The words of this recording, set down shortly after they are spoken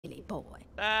silly boy.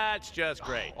 That's just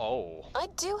great. Oh. I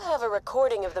do have a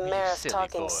recording of the Maris silly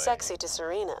talking boy. sexy to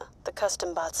Serena, the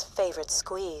custom bot's favorite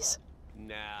squeeze.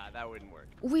 Nah, that wouldn't work.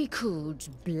 We could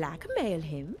blackmail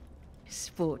him.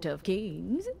 Sport of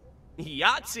kings.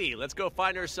 Yahtzee! Let's go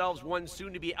find ourselves one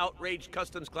soon-to-be outraged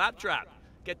customs claptrap.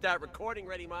 Get that recording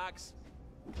ready, Mox.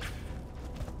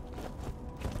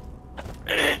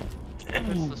 It's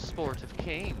the sport of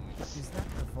kings. Is that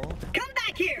the vault? Come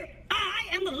back here! I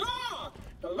am the law!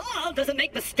 The law doesn't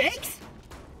make mistakes!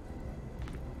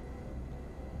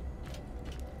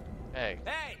 Hey.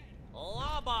 Hey!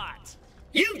 Lawbot!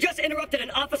 You've just interrupted an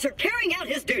officer carrying out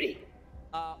his duty!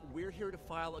 We're here to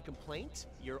file a complaint.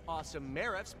 Your awesome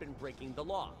Marif's been breaking the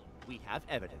law. We have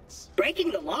evidence.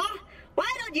 Breaking the law? Why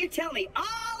don't you tell me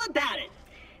all about it?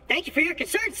 Thank you for your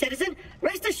concern, citizen.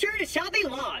 Rest assured it shall be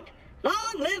logged. Long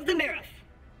live the Marif.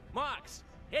 Mox,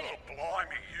 hit it! Oh,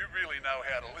 blimey, you really know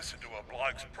how to listen to a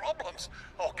bloke's problems.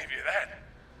 I'll give you that.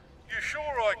 You sure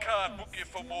I can't book you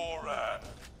for more,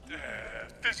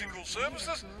 physical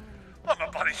services? I'm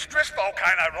a bloody stress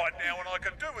volcano right now, and I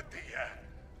can do with the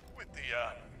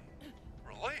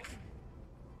relief.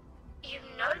 You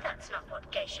know that's not what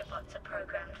geisha bots are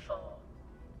programmed for.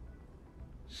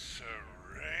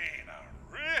 Serena,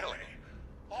 really?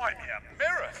 I'm your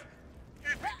Merith.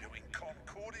 You'd be doing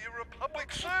Concordia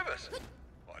Republic service.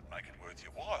 I'd make it worth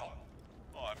your while.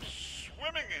 I'm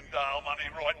swimming in Dale money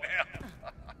right now.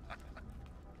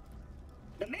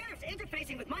 The Marif's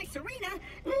interfacing with my Serena?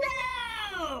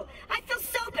 No! I feel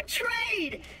so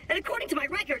betrayed! And according to my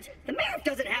records, the Marif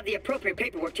doesn't have the appropriate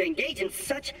paperwork to engage in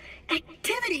such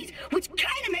activities, which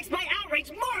kind of makes my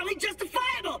outrage morally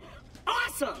justifiable!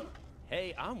 Awesome!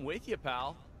 Hey, I'm with you,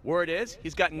 pal. Word is,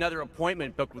 he's got another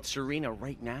appointment booked with Serena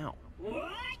right now.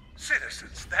 What?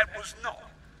 Citizens, that was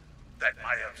not. That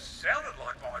may have sounded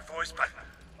like my voice, but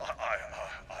I've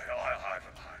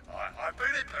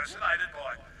been impersonated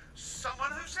by someone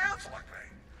who sounds like me.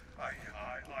 I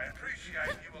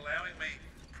appreciate you allowing me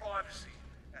privacy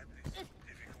at this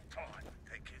difficult time.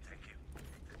 Thank you very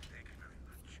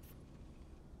much.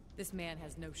 This man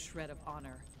has no shred of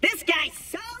honor. This guy's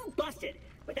so busted!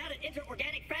 Without an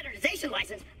inter-organic fraternization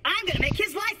license, I'm gonna make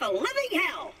his life a living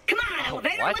hell! Come on,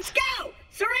 elevator, what? let's go!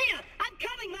 Serena, I'm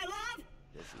coming, my love!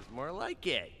 This is more like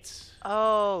it.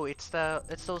 Oh, it's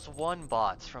those one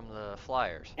bots from the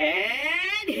flyers.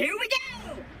 And here we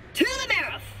go! To the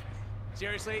Marif!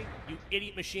 Seriously? You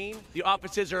idiot machine? The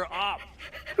offices are up.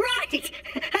 Right!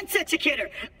 I'm such a kidder.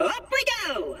 Up we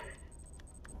go!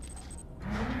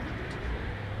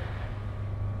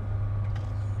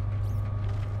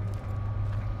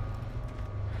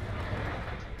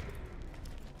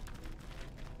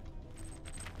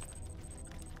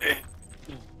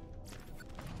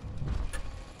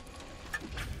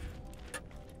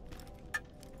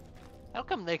 How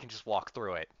come they can just walk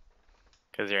through it?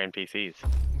 Because they're NPCs.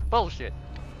 Bullshit.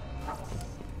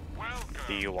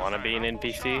 Do you want to be an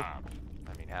NPC? I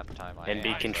mean, half the time I And be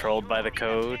am. controlled by the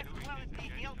code?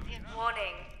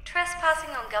 Warning. Trespassing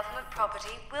on government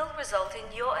property will result in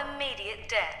your immediate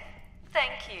death.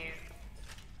 Thank you.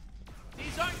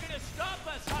 These aren't gonna stop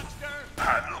us, huckster!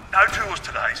 Look, no tours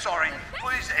today, sorry.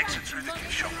 Please exit through the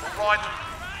gift shop, all right?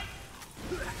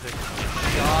 The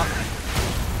shop.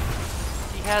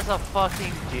 He has a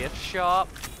fucking gift shop.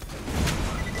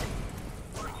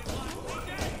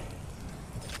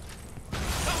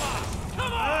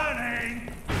 Come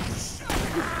on!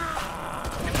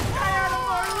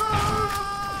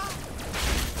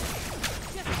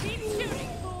 Just keep shooting,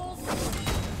 fools!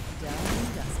 Done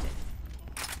and dusted.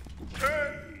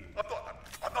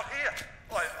 I'm not here.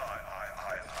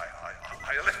 I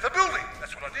left the building.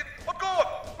 That's what I did. I'm gone.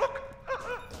 Look.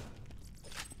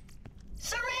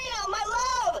 Serena, my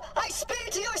love! I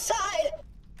speed to your side!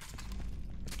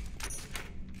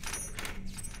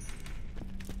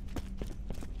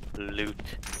 Loot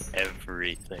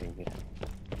everything.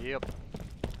 Yep.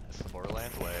 That's the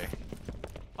Borderlands way.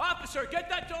 Officer, get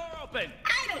that door open!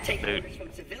 I don't take orders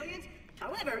from civilians.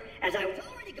 However, as I was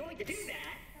already going to do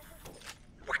that...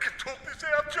 We can talk this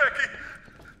out, Jackie.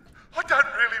 I don't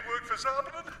really work for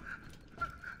Zarbinen.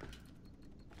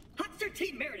 Huckster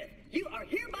T. Meredith, you are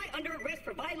hereby under arrest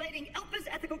for violating ELPA's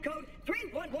Ethical Code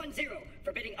 3110,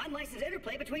 forbidding unlicensed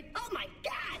interplay between... Oh my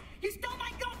god! You stole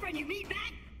my girlfriend, you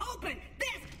meatbag! Open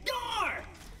this door!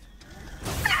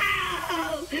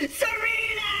 Oh!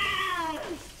 Serena!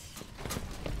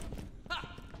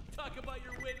 Ha! Talk about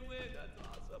your win-win. That's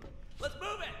awesome. Let's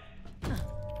move it!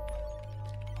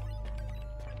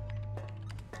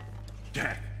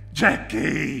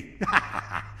 Jackie!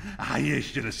 You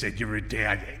should have said you were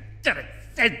down. You should have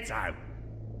said so.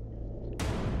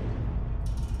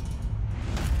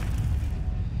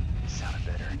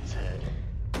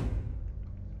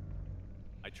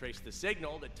 traced the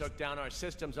signal that took down our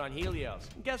systems on Helios.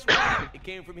 And guess what? It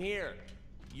came from here.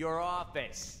 Your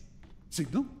office.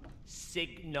 Signal?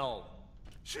 Signal.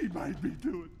 She made me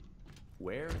do it.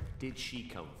 Where did she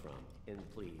come from? And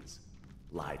please,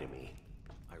 lie to me.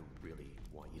 I really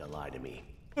want you to lie to me.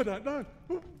 I don't know.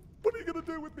 What are you gonna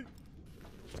do with me?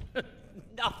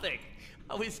 Nothing.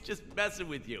 I was just messing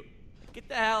with you. Get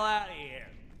the hell out of here.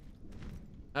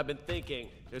 I've been thinking,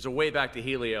 there's a way back to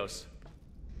Helios.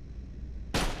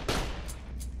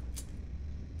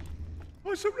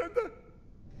 I surrender.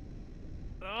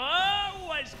 I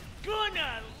was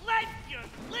gonna let you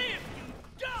live, you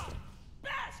dumb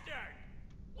bastard!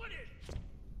 What is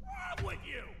wrong with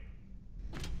you?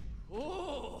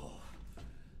 Oh,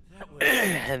 that was...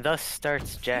 And thus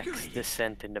starts Jack's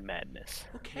descent into madness.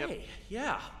 Okay,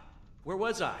 yeah. Where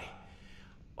was I?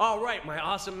 All right, my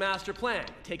awesome master plan.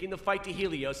 Taking the fight to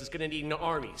Helios is gonna need an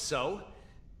army, so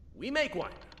we make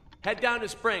one. Head down to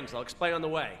Springs, I'll explain on the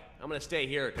way. I'm gonna stay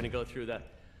here, gonna go through the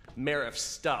Marif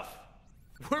stuff.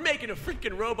 We're making a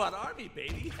freaking robot army,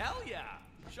 baby. Hell yeah.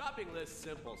 Shopping list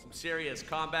simple. Some serious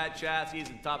combat chassis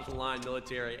and top-of-the-line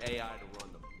military AI to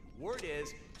run them. Word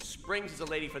is, Springs is a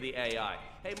lady for the AI.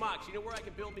 Hey, Mox, you know where I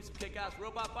can build me some kick-ass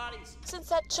robot bodies? Since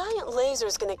that giant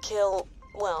laser's gonna kill,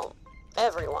 well,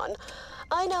 everyone,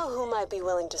 I know who might be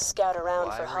willing to scout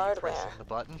around for hardware. The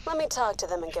button? Let me talk to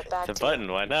them and get back The to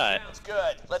button, why not? Sounds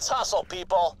good. Let's hustle,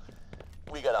 people.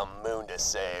 We got a moon to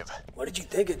save. What did you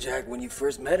think of Jack when you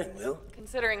first met him, Will?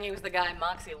 Considering he was the guy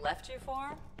Moxie left you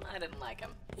for, I didn't like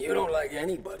him. You don't like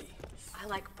anybody. I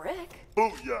like Brick.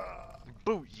 Booyah!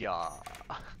 Booyah.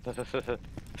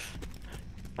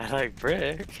 I like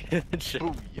Brick.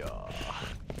 Booyah.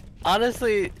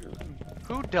 Honestly,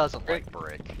 Who doesn't like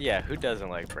Brick? yeah, who doesn't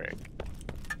like Brick?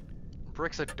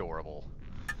 Brick's adorable.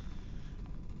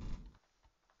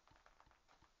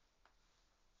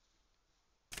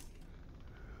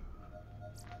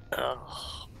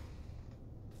 Oh.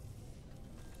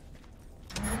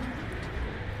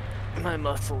 My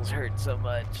muscles hurt so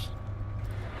much.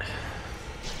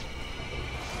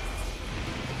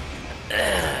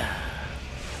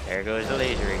 There goes the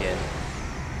laser again.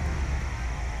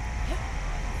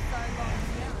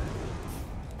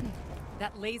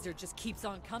 That laser just keeps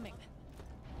on coming.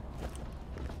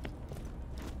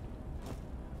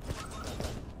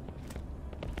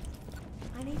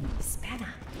 I need a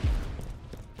spanner.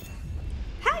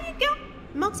 How you go?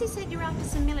 Moxie said you're after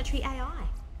some military AI.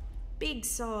 Big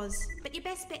soz. But your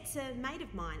best bet's a mate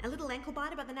of mine, a little ankle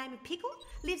biter by the name of Pickle,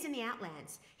 lives in the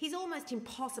Outlands. He's almost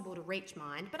impossible to reach,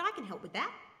 mind, but I can help with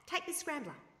that. Take this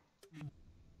scrambler.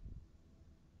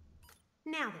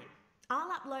 Now then,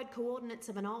 I'll upload coordinates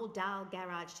of an old Dahl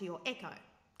garage to your Echo.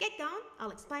 Get going,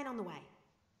 I'll explain on the way.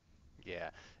 Yeah.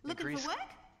 Looking for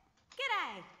work?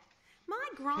 G'day. My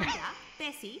grinder,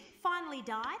 Bessie, finally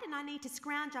died and I need to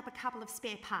scrounge up a couple of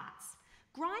spare parts.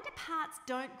 Grinder parts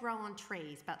don't grow on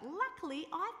trees, but luckily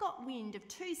I've got wind of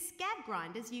 2 scab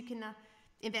grinders you can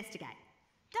investigate.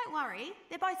 Don't worry,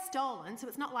 they're both stolen, so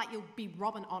it's not like you'll be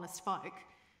robbing honest folk.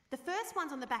 The first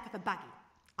one's on the back of a buggy.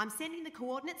 I'm sending the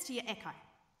coordinates to your Echo.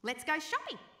 Let's go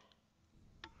shopping.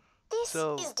 This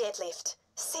is deadlift.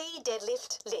 See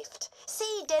deadlift, lift.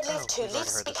 See deadlift, Oh, 2 I've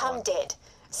lifts heard this become one. dead.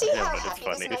 See Yeah, how but it's happy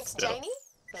funny this makes still. Janie?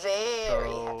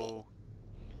 Very happy.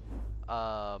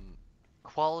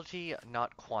 Quality,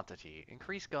 not quantity.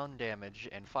 Increase gun damage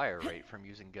and fire rate from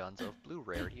using guns of blue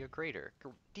rarity or greater.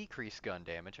 Decrease gun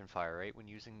damage and fire rate when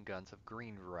using guns of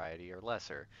green variety or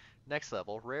lesser. Next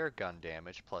level, rare gun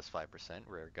damage plus 5%,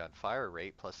 rare gun fire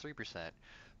rate plus 3%.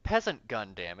 Peasant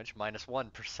gun damage minus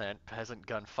 1%, peasant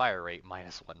gun fire rate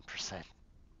minus 1%.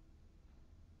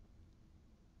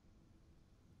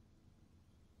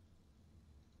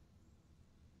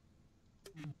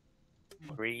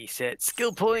 Reset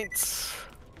skill points.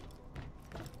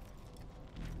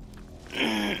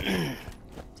 Time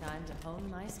to hone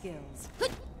my skills.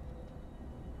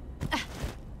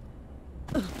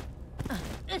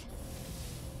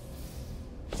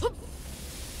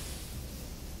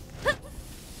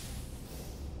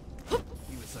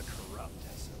 He was a corrupt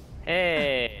SOB.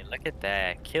 Hey, look at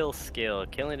that. Kill skill.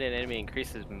 Killing an enemy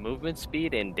increases movement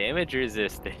speed and damage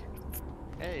resistance.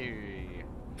 Hey.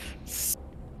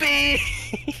 Speed!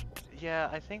 Yeah,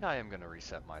 I think I am gonna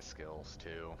reset my skills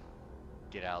too.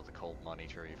 Get out of the cold money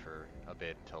tree for a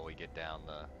bit until we get down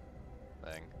the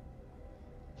thing.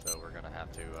 So we're gonna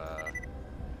have to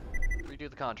redo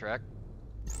the contract.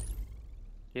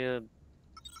 Deal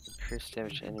increased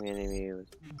damage to enemy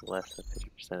with less than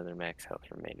 50% of their max health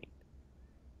remaining.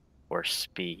 Or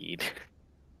speed.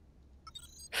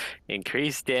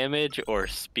 Increase damage or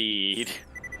speed?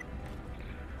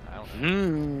 I don't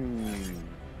know.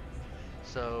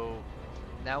 So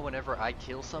now whenever I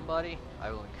kill somebody,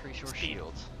 I will increase your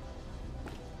shields.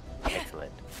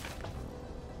 Excellent.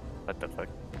 What the fuck?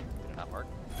 Did it not work?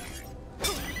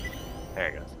 There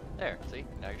it goes. There, see?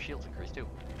 Now your shields increase too.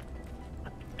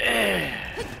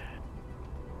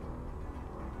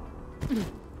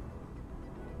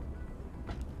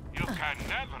 You can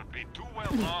never be too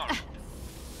well armed.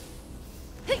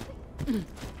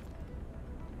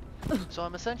 So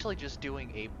I'm essentially just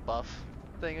doing a buff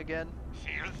thing again.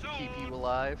 See you soon. Keep you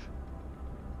alive.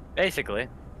 Basically.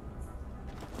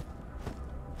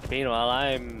 Meanwhile,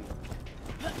 I'm...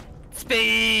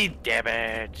 Speed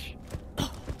damage!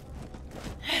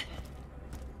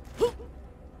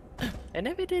 And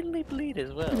evidently bleed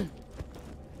as well.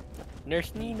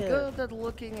 Nurse Nina. Good at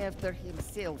looking after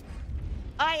himself.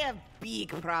 I have big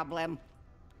problem.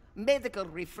 Medical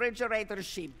refrigerator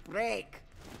she break.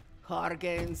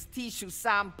 Organs, tissue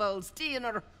samples,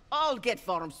 dinner, all get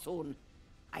formed soon.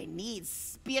 I need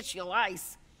special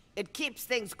ice. It keeps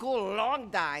things cool long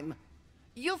time.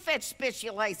 You fetch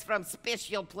special ice from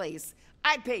special place.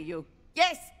 I pay you.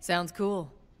 Yes? Sounds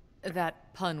cool.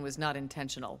 That pun was not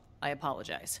intentional. I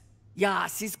apologize.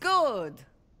 Yes, is good.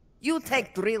 You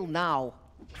take drill now.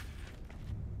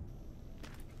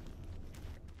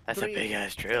 That's a big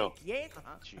ass drill. Yes?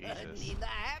 Jesus. Nina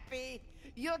happy.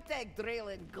 You take drill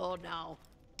and go now.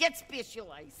 Get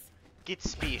special ice. Get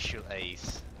special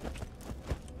ace.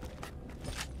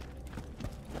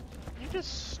 You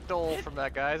just stole from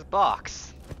that guy's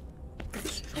box.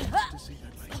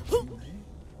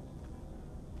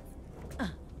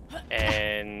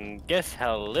 And guess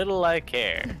how little I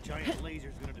care. Giant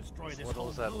laser's gonna destroy As this little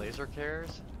whole as that building. laser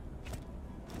cares.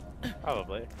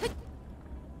 Probably.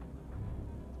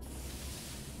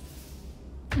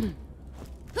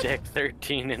 Jack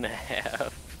 13 and a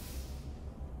half.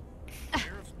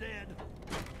 Sheriff's dead.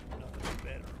 Nothing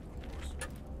better,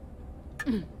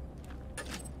 of course.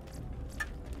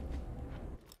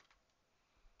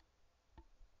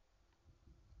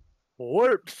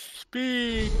 Warp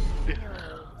speed! It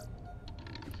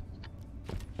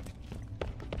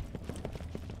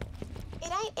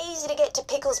ain't easy to get to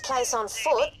Pickle's place on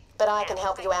foot, but I can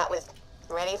help you out with...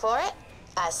 Ready for it?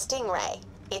 A Stingray.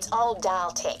 It's old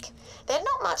Dahl tech. They're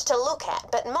not much to look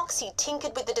at, but Moxie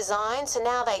tinkered with the design, so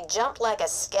now they jump like a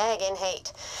skag in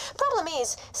heat. Problem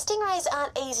is, Stingrays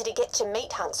aren't easy to get your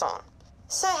meat hunks on.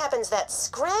 So happens that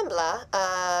Scrambler,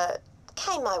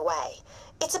 came my way.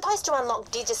 It's supposed to unlock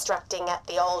digistructing at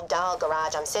the old Dahl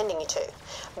garage I'm sending you to.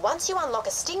 Once you unlock a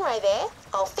Stingray there,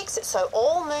 I'll fix it so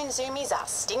all Moon Zoomies are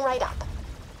Stingrayed up.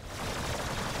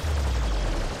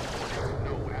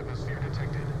 No atmosphere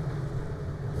detected.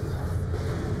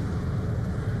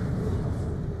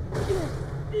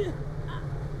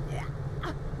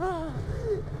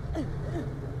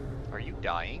 Are you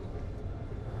dying?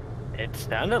 It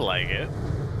sounded like it.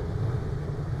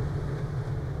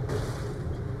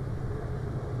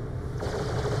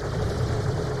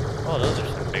 Oh, those are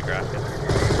some big rockets.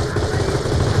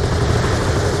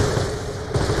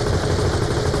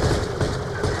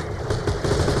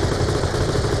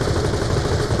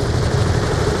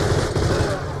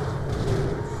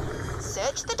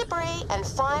 Search the debris and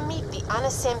find me the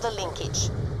unassembler linkage.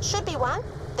 Should be one.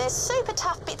 They're super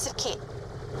tough bits of kit.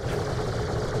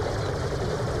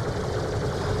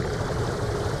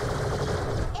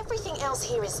 Everything else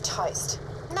here is toast.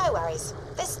 No worries.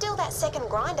 There's still that second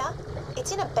grinder.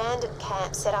 It's in an abandoned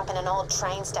camp set up in an old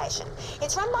train station.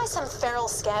 It's run by some feral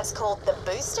scavs called the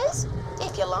Boosters.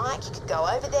 If you like, you could go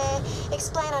over there,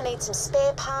 explain I need some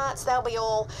spare parts, they'll be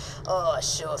all, oh,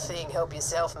 sure thing, help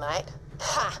yourself, mate.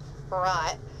 Ha!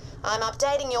 Right. I'm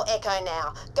updating your echo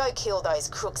now. Go kill those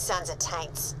crook sons of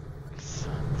taints.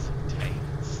 Sons of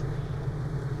taints.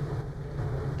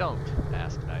 Don't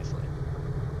ask nicely.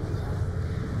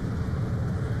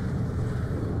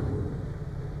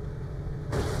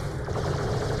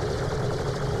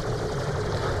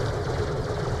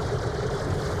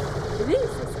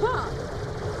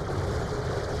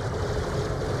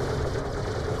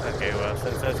 Okay, well,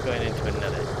 since that's going into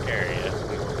another area,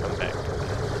 we will come back to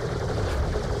that.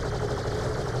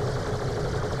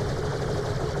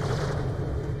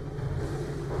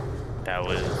 That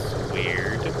was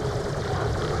weird.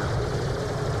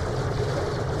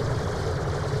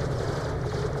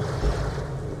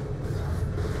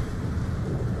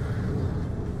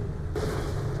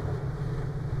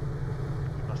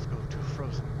 We must go to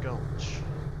Frozen Gulch.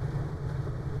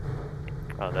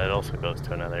 Oh, that also goes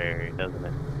to another area, doesn't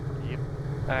it? Yep.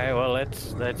 Alright, well,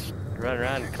 let's run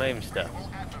around and claim stuff.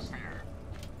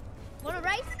 Want a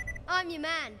race? I'm your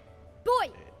man.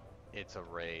 Boy! It's a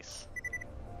race.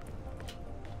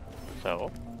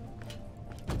 So?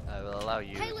 I will allow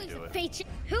you to Halo's do a it. feature.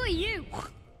 Who are you?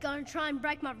 Gonna try and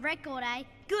break my record, eh?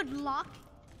 Good luck.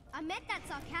 I meant that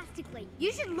sarcastically.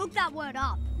 You should look that word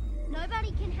up.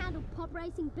 Nobody can handle pop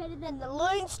racing better than the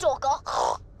Loon Stalker.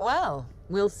 Well,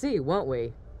 we'll see, won't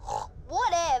we?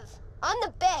 Whatever. I'm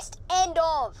the best, end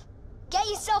of. Get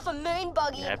yourself a moon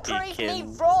buggy and Happy prove me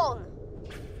kids. wrong.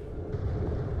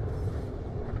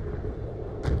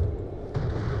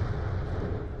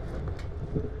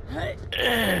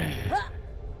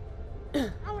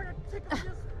 I want to tickle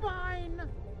your spine.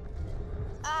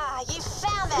 Ah, you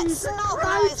found that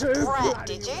snot-nosed brat,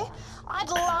 did you? I'd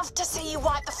love to see you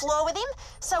wipe the floor with him.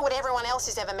 So would everyone else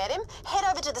who's ever met him. Head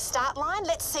over to the start line.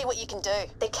 Let's see what you can do.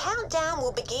 The countdown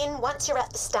will begin once you're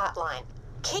at the start line.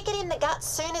 Kick it in the gut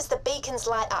soon as the beacons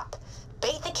light up.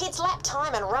 Beat the kid's lap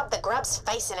time and rub the grub's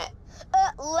face in it.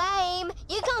 Lame.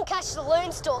 You can't catch the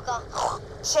Loon Stalker.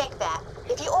 Check that.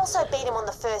 If you also beat him on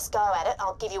the first go at it,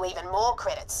 I'll give you even more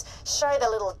credits. Show the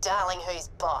little darling who's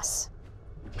boss.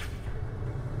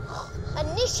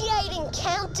 Initiating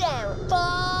countdown. 5,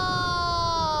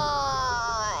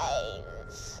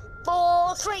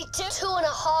 4, 3, 2,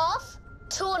 2.5,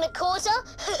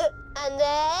 2.25, and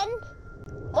then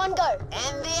 1 go.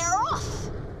 And they're off.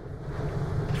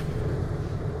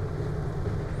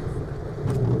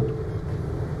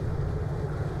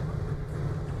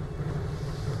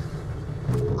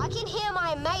 I can hear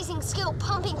my amazing skill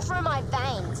pumping through my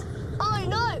veins. Oh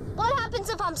no! What happens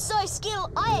if I'm so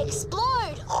skilled I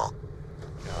explode? God,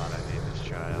 I hate this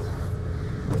child.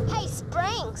 Hey,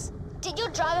 Springs! Did your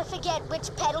driver forget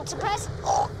which pedal to press?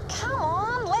 Come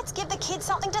on, let's give the kid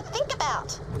something to think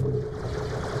about.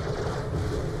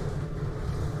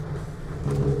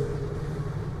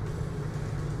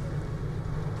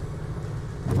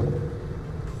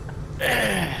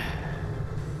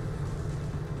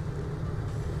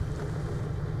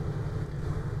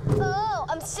 Oh,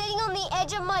 I'm sitting on the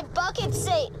edge of my bucket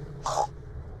seat.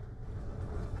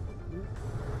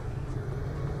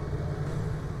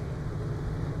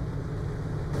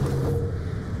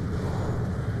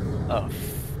 Oh,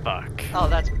 fuck. Oh,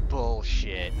 that's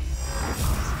bullshit.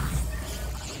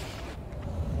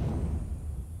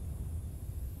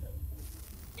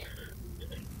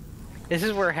 This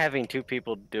is where having two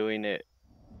people doing it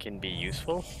can be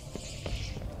useful.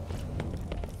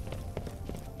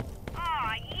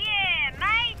 Oh, yeah,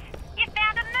 mate! You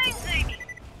found a moon zoomie!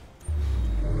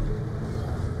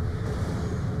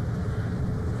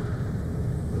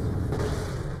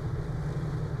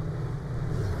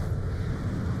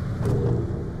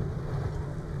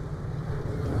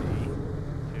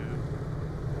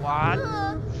 What?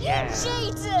 You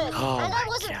cheated! Oh and I my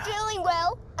wasn't God. feeling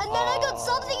well, and then I got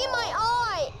something in my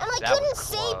eye, and I That couldn't was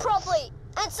see close. properly,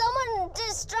 and someone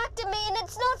distracted me, and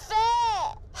it's not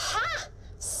fair! Ha!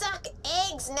 Suck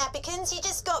eggs, Nappykins. You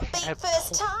just got beat At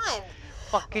first time.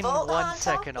 Fucking Vault 1 Hunter,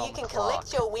 second on you the can clock.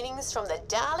 collect your winnings from the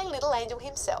darling little angel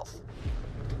himself.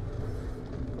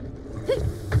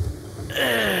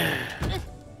 Dad!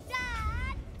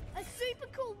 A super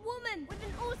cool woman with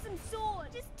an awesome sword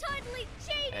just totally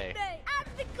cheated Hey. me out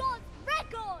of the god's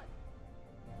record!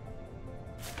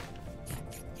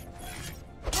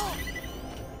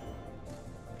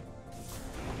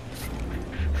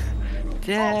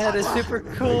 Dad, a super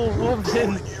cool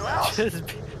woman just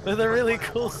with a really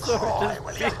cool sword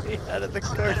just beat me out of the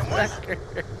course record.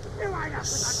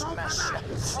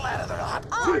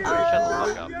 Uh-oh.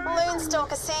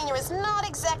 Loonstalker Senior is not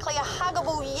exactly a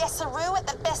huggable yes-a-roo at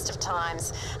the best of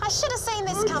times. I should have seen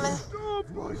this coming.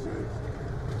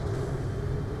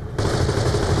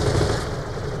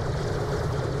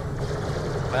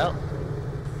 Well,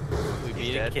 we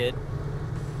beat a kid,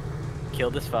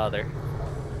 killed his father.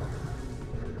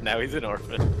 Now he's an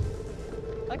orphan.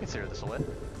 I consider this a win.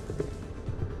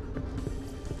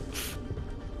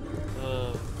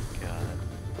 Oh, God.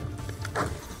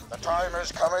 The time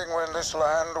is coming when this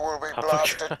land will be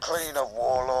blasted clean of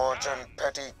warlords and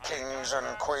petty kings and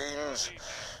queens.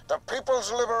 The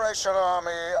People's Liberation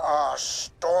Army are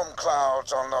storm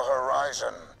clouds on the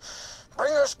horizon.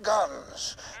 Bring us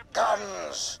guns,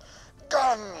 guns,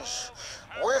 guns.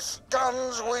 With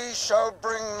guns we shall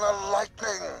bring the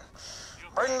lightning.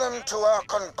 Bring them to our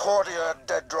Concordia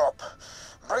dead drop.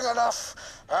 Bring enough,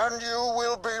 and you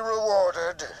will be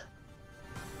rewarded.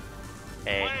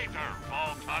 Hey,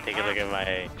 take a look at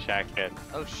my shotgun.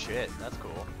 Oh shit, that's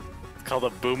cool. It's called a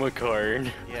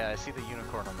boomicorn. Yeah, I see the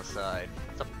unicorn on the side.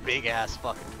 It's a big ass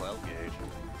fucking 12 gauge.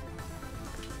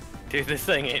 Dude, this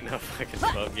thing ain't no fucking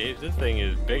 12 gauge. This thing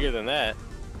is bigger than that.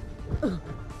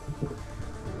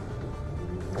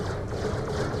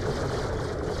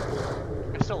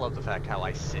 I still love the fact how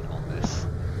I sit on this.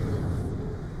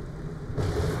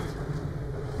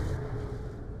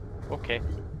 Okay.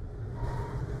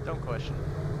 Don't question.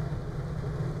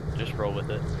 Just roll with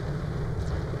it.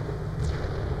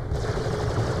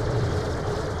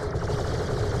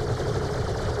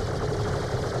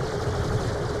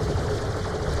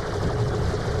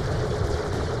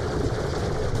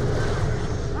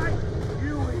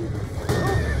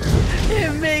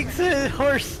 It makes a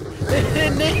horse.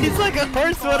 It neighs like a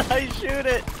horse when I shoot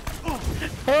it.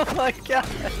 Oh my god!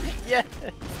 Yes.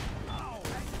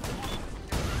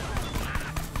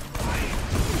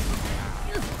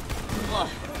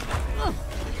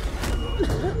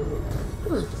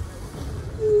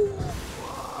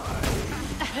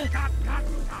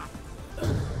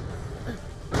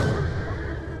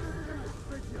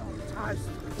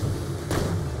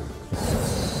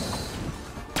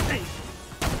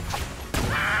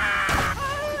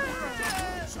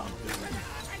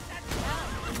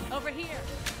 Over here.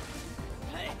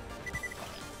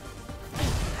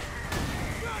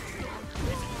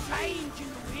 Change in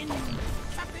the wind.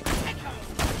 Something tickles.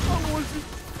 Almost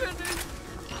finished.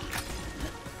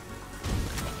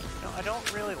 No, I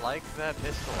don't really like that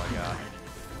pistol I got.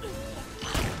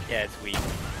 Yeah, it's weak.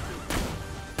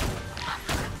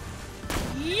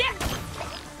 Yes!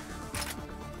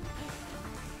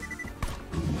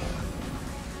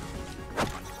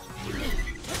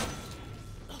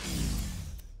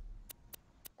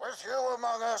 With you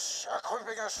among us,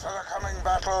 equipping us for the coming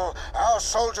battle, our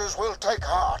soldiers will take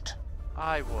heart.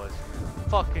 I was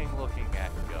fucking looking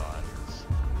at guns.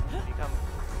 Can you come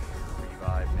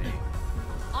revive me?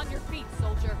 On your feet,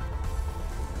 soldier.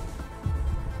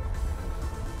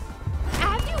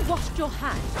 Have you washed your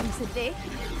hands recently?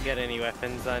 You got any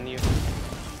weapons on you?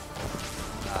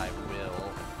 I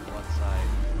will once I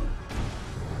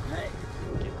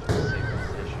get to a safe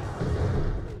position.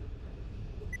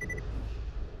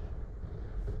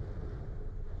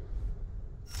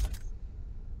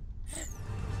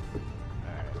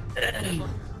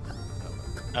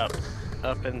 Up.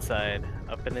 Up inside.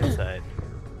 Up and inside.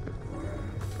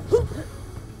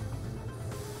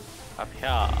 Up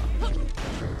here.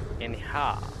 In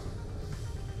here.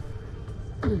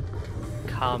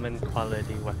 Common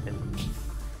quality weapon.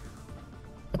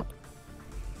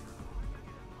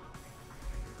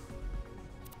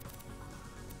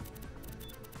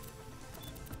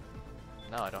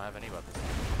 No, I don't have any weapons.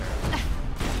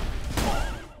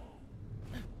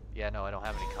 Yeah, no, I don't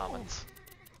have any commons.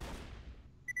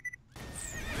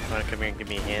 Wanna come here and give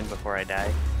me a hand before I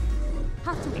die?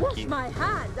 Have to Thank wash you. my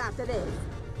hands after this.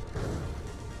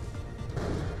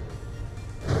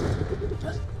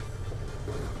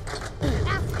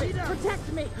 Astrid,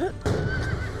 protect me!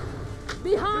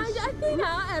 Behind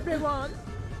Athena, everyone!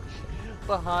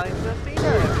 Behind Athena,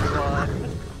 everyone!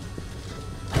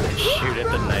 Shoot at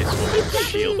the nice woman's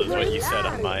shield is what you said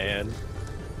on my end.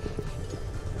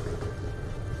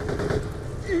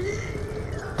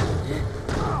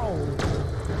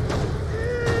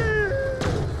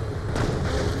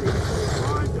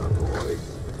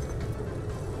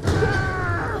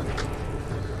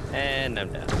 And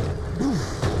I'm down.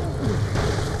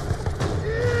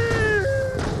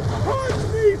 Hurt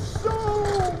me so!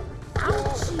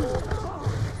 Ouchie!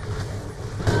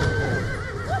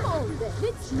 Come on then,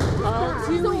 it's not All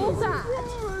too so easy. bad.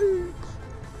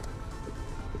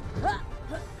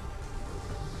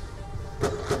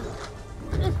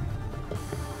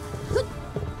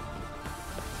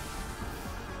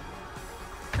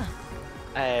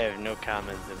 I have no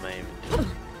commons in my inventory.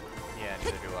 Yeah,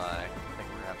 neither do I. I think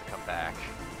we're gonna have to come back.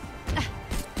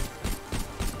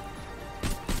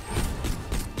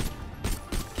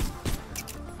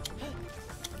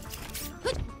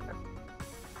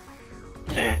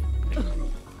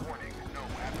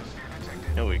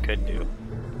 No, we could do.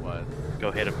 What?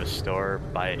 Go hit up a store,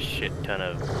 buy a shit ton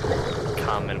of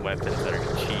common weapons that are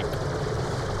cheap,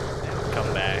 and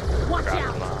come back, Watch drop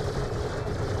out. them off.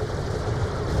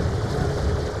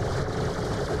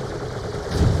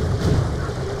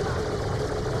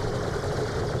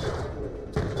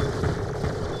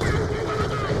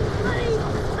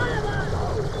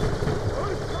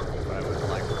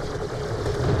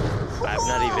 I'm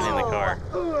not even in the car.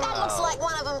 That looks like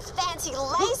one of them fancy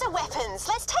laser weapons.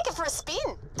 Let's take it for a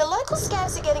spin. The local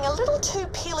scouts are getting a little too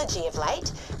pillagey of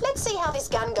late. Let's see how this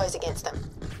gun goes against them.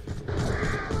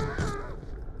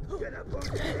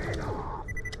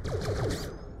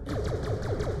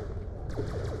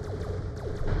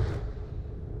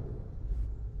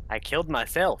 I killed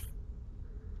myself.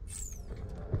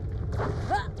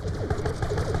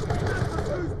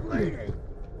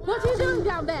 What are you doing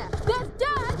down there? There's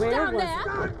dirt down there!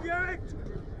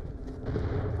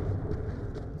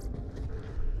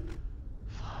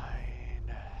 Fine.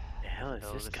 The hell is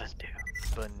No, this this gun is do?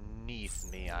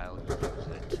 beneath me, I'll use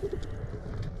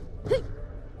it.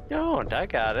 Don't, I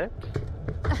got it.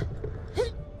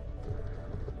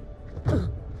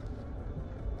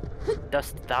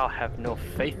 Dost thou have no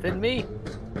faith in me?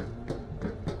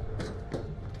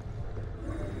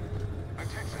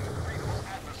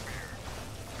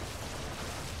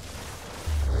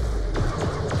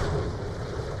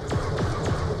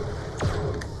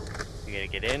 You gotta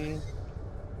get in.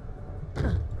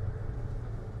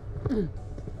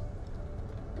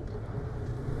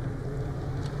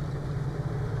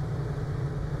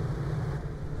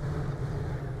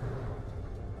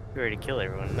 We already killed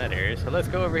everyone in that area, so let's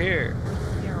go over here.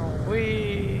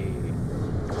 Whee!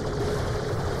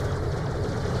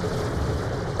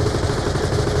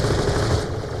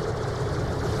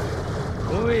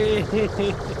 Whee!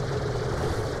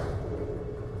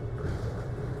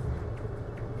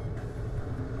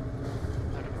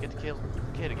 How did we get to kill the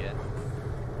kid again?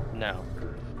 No,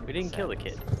 we didn't kill the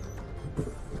kid.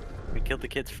 We killed the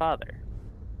kid's father.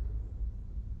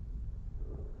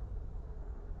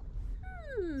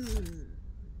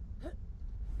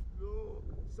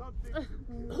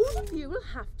 One of you will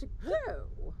have to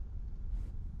go.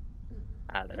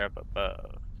 Ah, they're up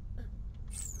above.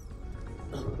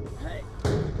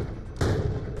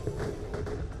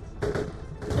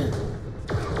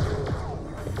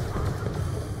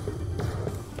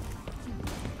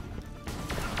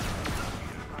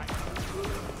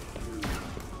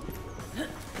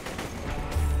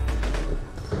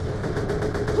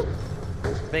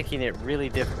 Making it really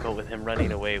difficult with him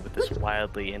running away with this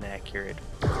wildly inaccurate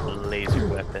laser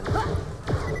weapon.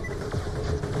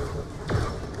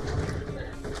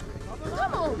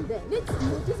 Come on then, it's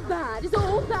not as bad as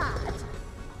all that.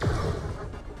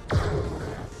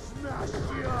 Smash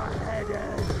your head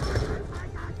in!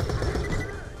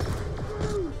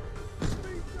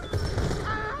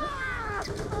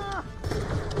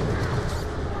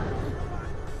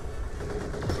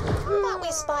 Might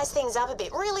we spice things up a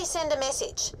bit? Really send a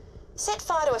message. Set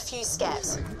fire to a few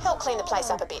scabs. Help clean the place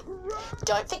up a bit.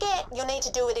 Don't forget, you'll need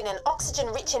to do it in an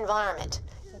oxygen-rich environment.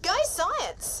 Go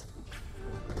science!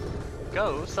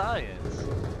 Go science!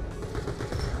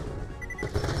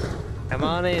 Come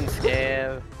on in,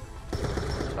 Scav.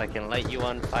 So I can light you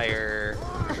on fire.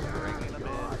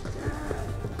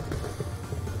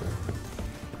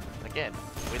 Again,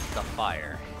 with the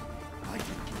fire.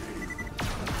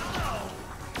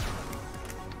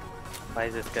 Why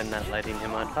is this gun not lighting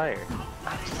him on fire?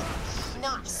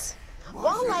 Nice.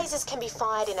 While lasers can be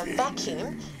fired in a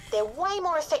vacuum, they're way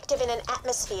more effective in an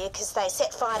atmosphere because they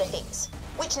set fire to things,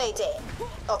 which needs air,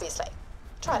 obviously.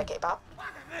 Try to keep up.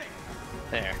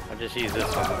 There, I'll just use this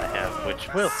one that I have, which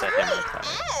will set him on fire.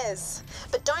 Yes!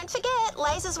 But don't forget,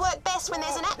 lasers work best when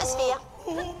there's an atmosphere.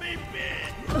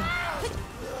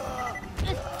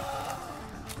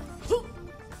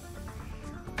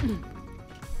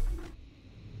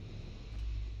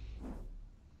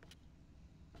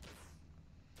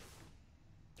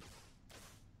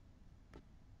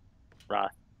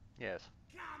 Roth. Yes.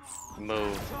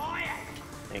 Move.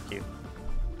 Thank you.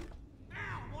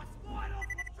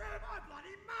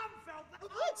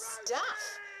 Good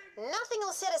stuff. Nothing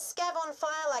will set a scav on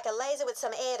fire like a laser with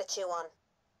some air to chew on.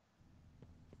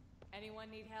 Anyone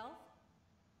need help?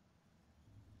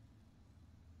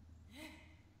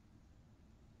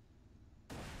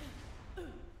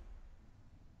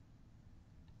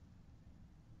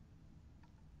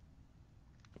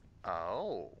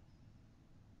 Oh.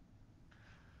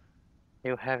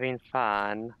 You having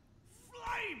fun?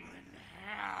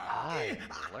 I'm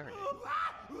learning.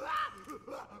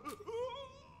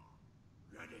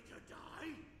 Ready to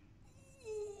die?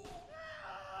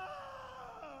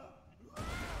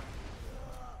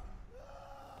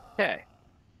 Okay.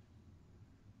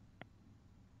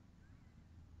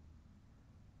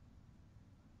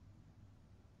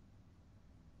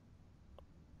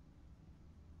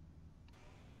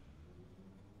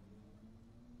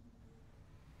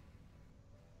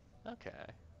 Okay.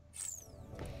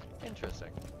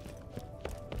 Interesting.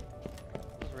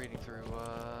 Just reading through,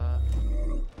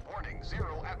 Warning,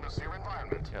 0 atmosphere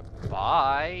environment.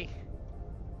 Goodbye.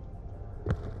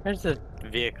 There's a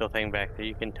vehicle thing back there.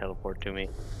 You can teleport to me.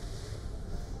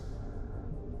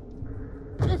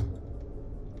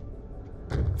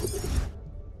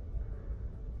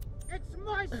 It's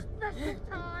my special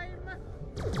time!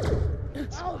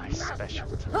 It's my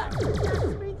special time.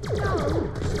 Let me go!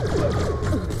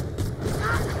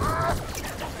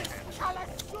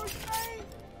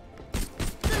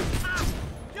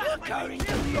 You're going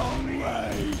the wrong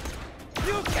way!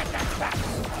 You get that back!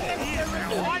 Here in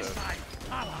my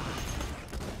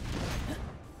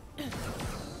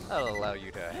I'll allow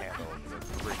you to handle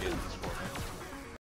the brigands for me.